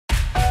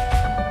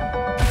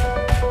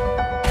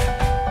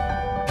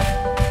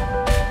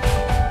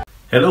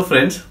Hello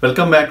friends,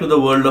 welcome back to the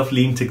world of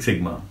Lean Six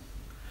Sigma.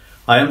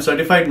 I am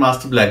Certified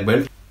Master Black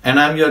Belt and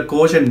I am your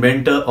coach and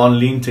mentor on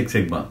Lean Six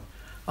Sigma.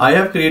 I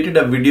have created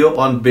a video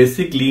on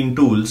basic Lean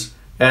tools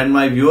and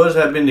my viewers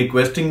have been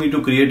requesting me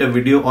to create a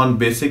video on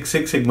basic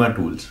Six Sigma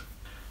tools.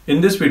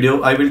 In this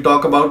video, I will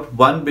talk about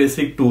one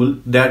basic tool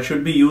that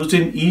should be used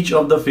in each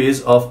of the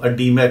phase of a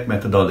DMAC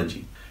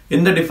methodology.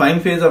 In the define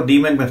phase of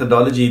DMAC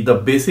methodology, the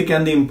basic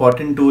and the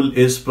important tool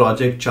is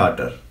Project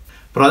Charter.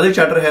 Project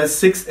Charter has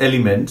 6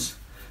 elements.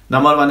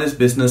 Number 1 is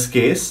business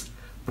case,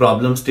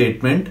 problem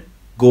statement,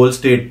 goal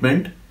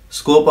statement,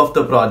 scope of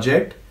the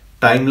project,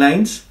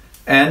 timelines,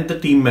 and the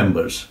team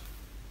members.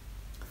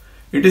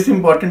 It is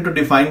important to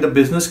define the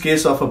business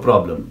case of a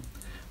problem.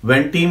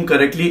 When team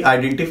correctly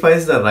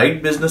identifies the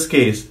right business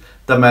case,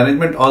 the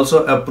management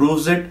also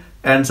approves it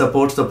and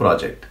supports the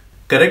project.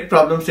 Correct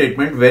problem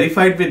statement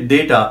verified with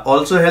data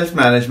also helps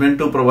management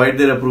to provide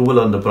their approval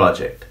on the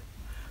project.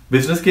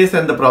 Business case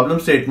and the problem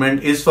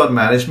statement is for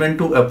management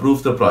to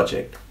approve the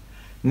project.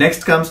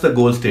 Next comes the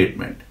goal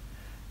statement.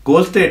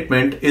 Goal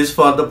statement is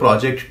for the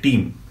project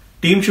team.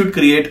 Team should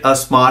create a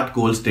SMART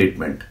goal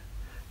statement.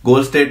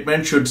 Goal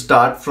statement should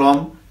start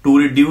from to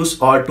reduce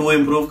or to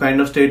improve kind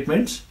of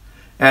statements,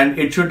 and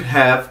it should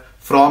have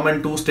from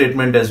and to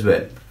statement as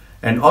well.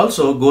 And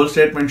also goal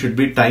statement should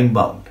be time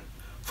bound.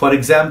 For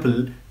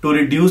example, to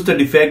reduce the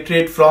defect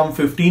rate from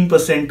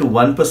 15% to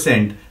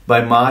 1%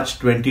 by March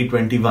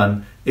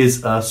 2021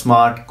 is a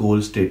SMART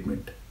goal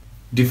statement.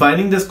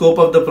 Defining the scope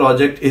of the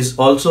project is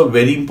also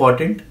very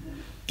important.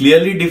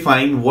 Clearly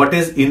define what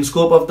is in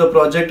scope of the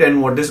project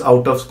and what is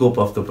out of scope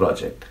of the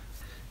project.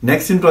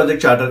 Next in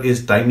Project Charter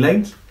is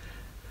timelines.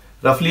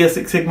 Roughly a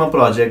Six Sigma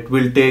project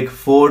will take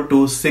 4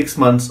 to 6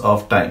 months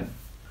of time.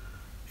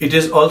 It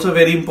is also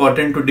very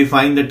important to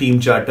define the team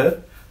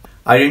charter.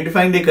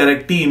 Identifying the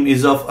correct team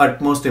is of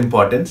utmost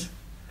importance.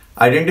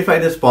 Identify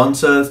the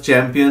sponsors,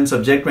 champions,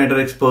 subject matter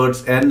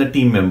experts, and the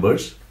team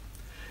members.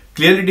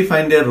 Clearly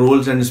define their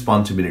roles and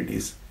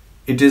responsibilities.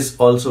 It is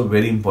also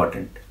very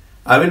important.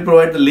 I will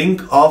provide the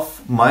link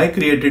of my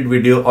created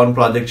video on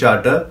Project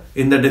Charter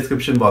in the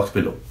description box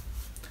below.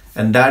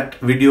 And that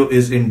video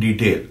is in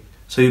detail,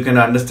 so you can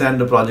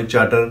understand the Project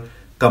Charter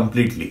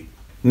completely.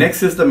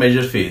 Next is the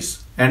measure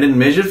phase. And in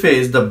measure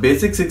phase, the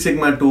basic Six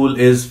Sigma tool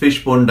is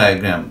fishbone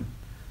diagram.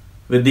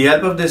 With the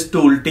help of this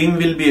tool, team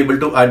will be able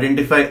to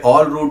identify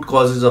all root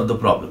causes of the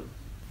problem.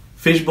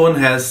 Fishbone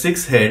has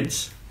 6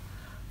 heads.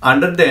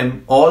 Under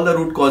them, all the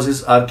root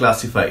causes are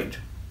classified.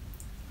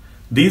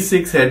 These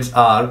 6 heads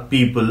are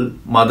people,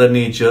 mother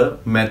nature,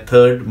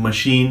 method,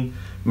 machine,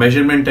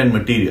 measurement, and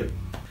material.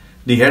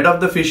 The head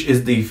of the fish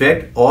is the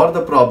effect or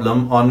the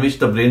problem on which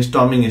the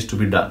brainstorming is to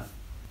be done.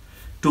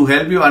 To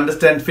help you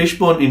understand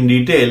fishbone in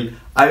detail,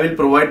 I will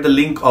provide the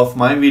link of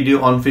my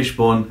video on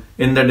fishbone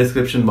in the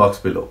description box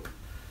below.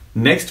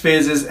 Next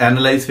phase is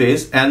analyze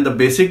phase, and the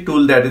basic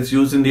tool that is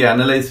used in the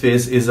analyze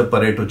phase is a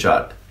Pareto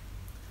chart.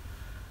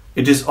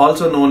 It is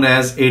also known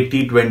as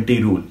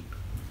 80-20 rule,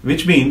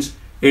 which means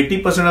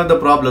 80% of the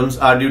problems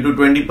are due to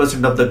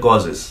 20% of the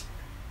causes.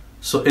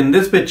 So in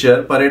this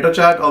picture, Pareto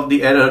chart of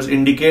the errors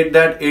indicate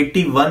that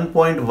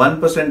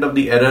 81.1% of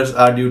the errors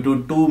are due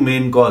to 2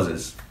 main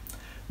causes,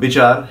 which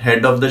are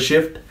head of the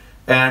shift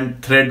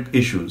and thread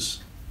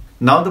issues.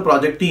 Now the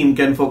project team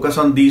can focus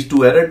on these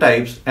 2 error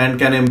types and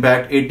can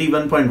impact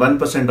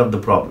 81.1% of the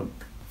problem.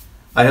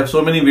 I have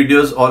so many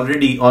videos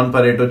already on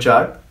Pareto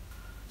chart.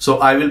 So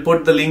I will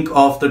put the link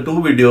of the 2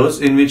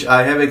 videos in which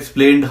I have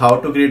explained how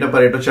to create a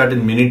Pareto chart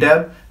in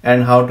Minitab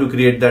and how to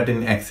create that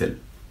in Excel.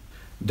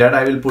 That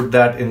I will put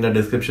that in the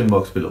description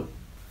box below.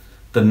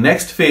 The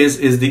next phase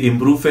is the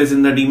improve phase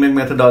in the DMAC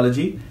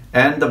methodology,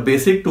 and the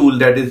basic tool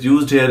that is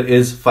used here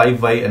is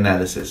 5Y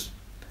analysis.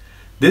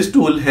 This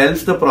tool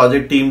helps the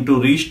project team to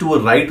reach to a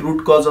right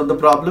root cause of the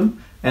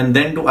problem and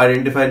then to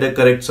identify the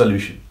correct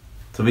solution,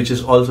 so which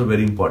is also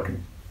very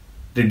important.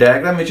 The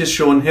diagram which is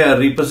shown here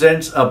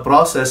represents a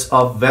process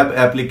of web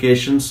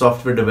application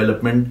software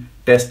development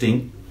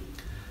testing.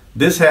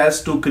 This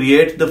has to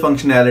create the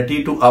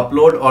functionality to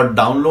upload or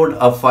download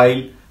a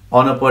file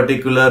on a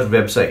particular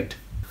website.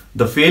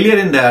 The failure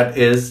in that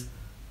is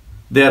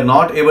they are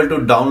not able to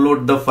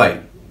download the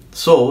file.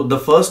 So the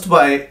first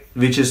why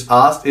which is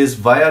asked is,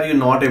 why are you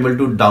not able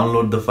to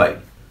download the file?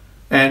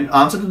 And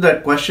answer to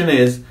that question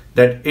is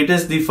that it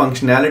is the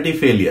functionality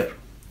failure.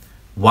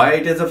 Why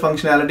it is a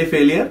functionality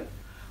failure?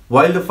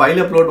 While the file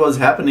upload was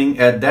happening,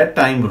 at that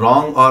time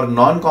wrong or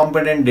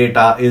non-competent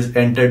data is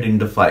entered in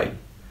the file.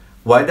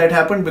 Why that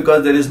happened?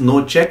 Because there is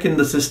no check in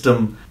the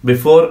system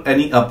before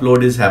any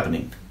upload is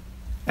happening.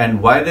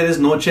 And why there is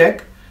no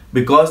check?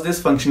 Because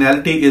this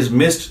functionality is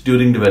missed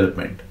during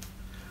development.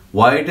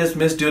 Why it is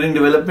missed during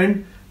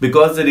development?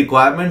 Because the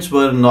requirements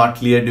were not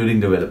clear during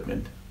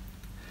development.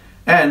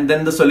 And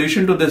then the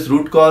solution to this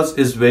root cause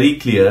is very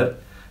clear,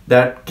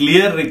 that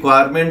clear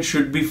requirements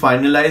should be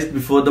finalized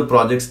before the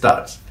project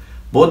starts.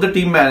 Both the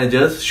team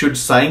managers should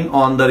sign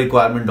on the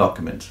requirement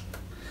documents.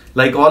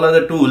 Like all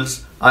other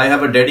tools, I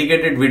have a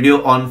dedicated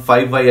video on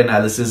 5Y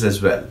analysis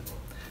as well.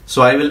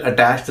 So I will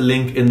attach the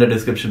link in the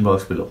description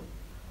box below.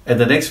 and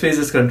the next phase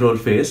is control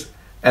phase,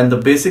 and the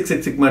basic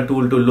Six Sigma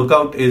tool to look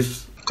out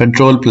is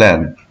control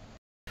plan.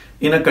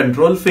 In a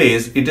control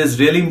phase, it is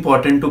really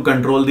important to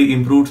control the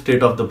improved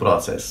state of the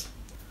process.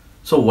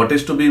 So what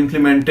is to be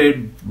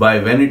implemented, by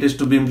when it is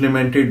to be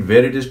implemented,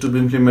 where it is to be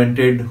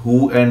implemented,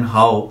 who and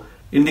how.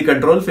 In the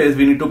control phase,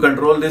 we need to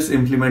control this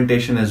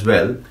implementation as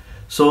well.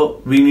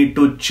 So we need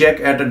to check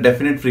at a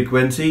definite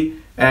frequency,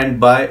 and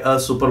by a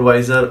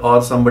supervisor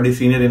or somebody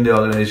senior in the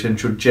organization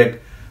should check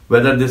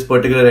whether this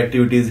particular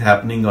activity is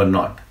happening or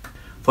not.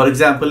 For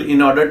example,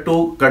 in order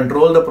to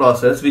control the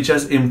process which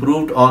has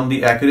improved on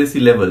the accuracy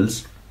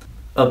levels,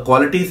 a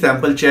quality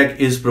sample check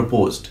is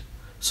proposed.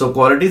 So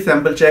quality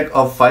sample check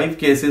of 5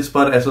 cases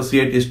per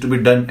associate is to be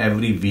done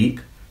every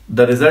week.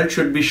 The result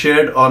should be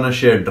shared on a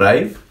shared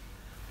drive.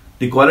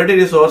 The quality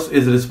resource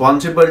is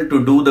responsible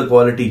to do the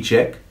quality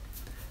check.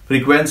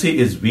 Frequency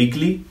is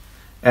weekly,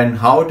 and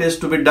how it is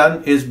to be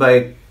done is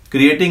by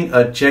creating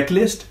a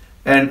checklist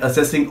and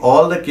assessing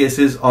all the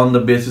cases on the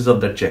basis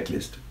of that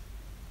checklist.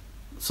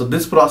 So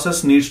this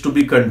process needs to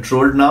be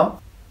controlled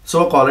now.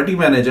 So a quality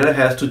manager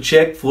has to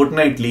check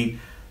fortnightly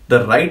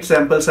the right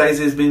sample size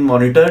is being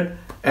monitored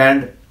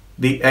and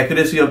the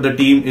accuracy of the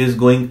team is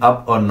going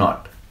up or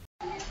not.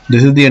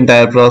 This is the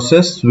entire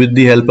process, with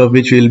the help of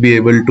which we will be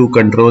able to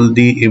control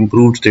the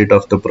improved state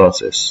of the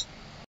process.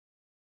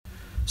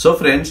 So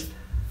friends,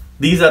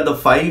 these are the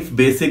 5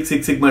 basic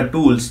Six Sigma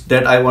tools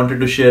that I wanted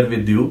to share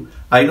with you.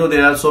 I know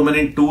there are so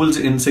many tools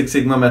in Six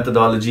Sigma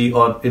methodology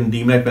or in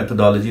DMAC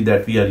methodology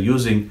that we are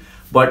using,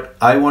 but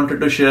I wanted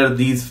to share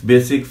these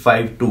basic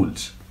 5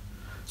 tools.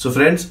 So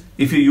friends,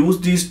 if you use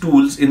these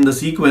tools in the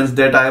sequence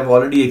that I have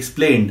already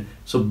explained,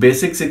 so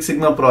basic Six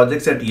Sigma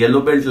projects at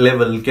yellow belt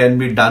level can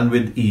be done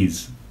with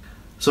ease.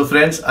 So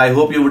friends, I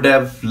hope you would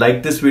have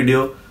liked this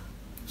video.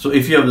 So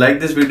if you have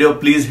liked this video,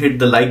 please hit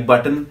the like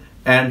button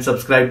and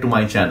subscribe to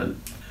my channel.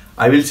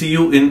 I will see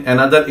you in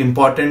another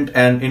important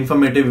and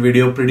informative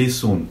video pretty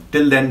soon.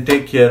 Till then,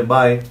 take care.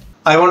 Bye.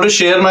 I want to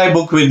share my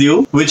book with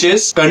you, which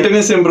is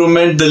Continuous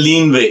Improvement the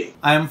Lean Way.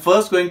 I am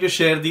first going to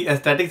share the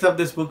aesthetics of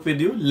this book with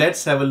you.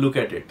 Let's have a look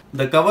at it.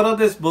 The cover of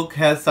this book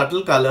has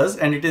subtle colors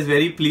and it is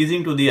very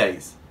pleasing to the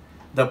eyes.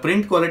 The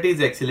print quality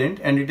is excellent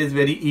and it is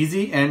very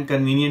easy and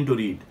convenient to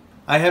read.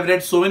 I have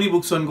read so many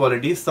books on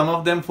quality. Some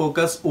of them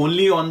focus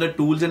only on the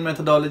tools and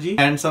methodology,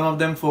 and some of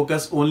them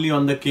focus only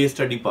on the case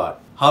study part.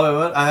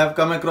 However, I have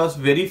come across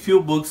very few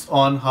books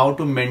on how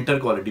to mentor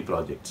quality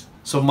projects.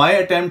 So my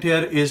attempt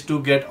here is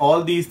to get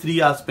all these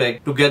 3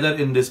 aspects together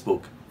in this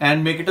book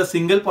and make it a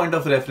single point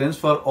of reference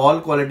for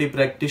all quality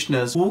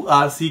practitioners who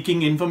are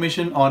seeking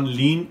information on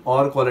lean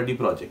or quality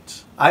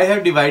projects. I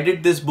have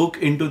divided this book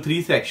into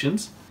 3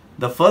 sections.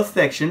 The first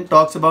section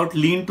talks about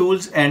lean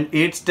tools and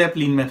 8-step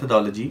lean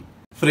methodology.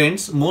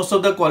 Friends, most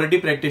of the quality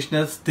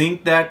practitioners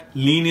think that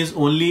lean is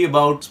only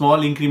about small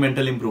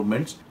incremental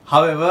improvements.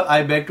 However,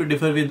 I beg to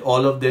differ with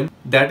all of them.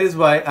 That is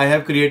why I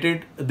have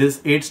created this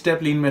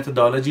 8-step lean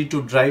methodology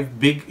to drive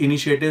big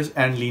initiatives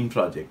and lean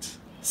projects.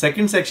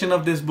 Second section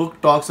of this book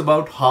talks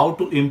about how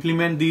to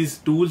implement these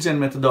tools and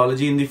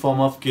methodology in the form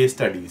of case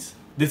studies.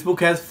 This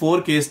book has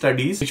 4 case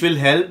studies which will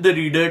help the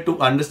reader to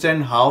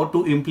understand how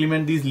to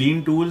implement these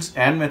lean tools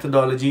and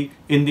methodology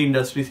in the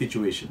industry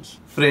situations.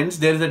 Friends,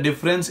 there is a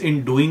difference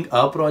in doing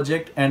a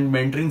project and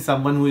mentoring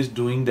someone who is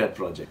doing that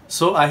project.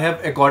 So I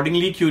have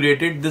accordingly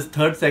curated this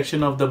 3rd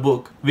section of the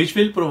book, which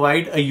will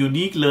provide a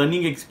unique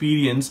learning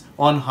experience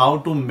on how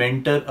to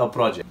mentor a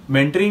project.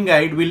 Mentoring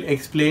guide will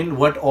explain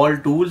what all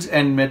tools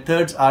and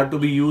methods are to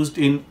be used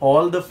in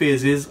all the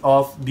phases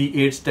of the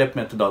 8-step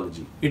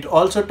methodology. It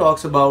also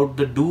talks about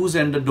the do's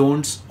and the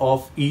don'ts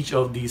of each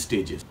of these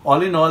stages.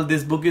 All in all,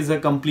 this book is a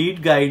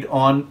complete guide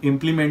on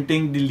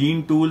implementing the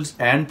lean tools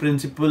and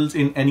principles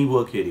in any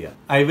work area.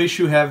 I wish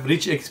you have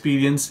rich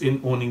experience in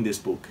owning this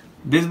book.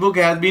 This book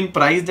has been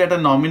priced at a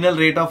nominal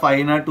rate of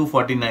INR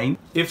 249.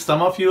 If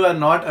some of you are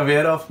not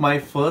aware of my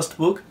first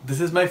book,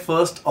 this is my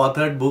first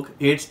authored book,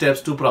 8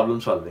 Steps to Problem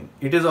Solving.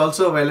 It is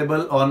also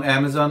available on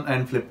Amazon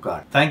and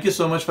Flipkart. Thank you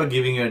so much for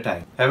giving your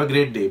time. Have a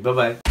great day.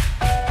 Bye-bye.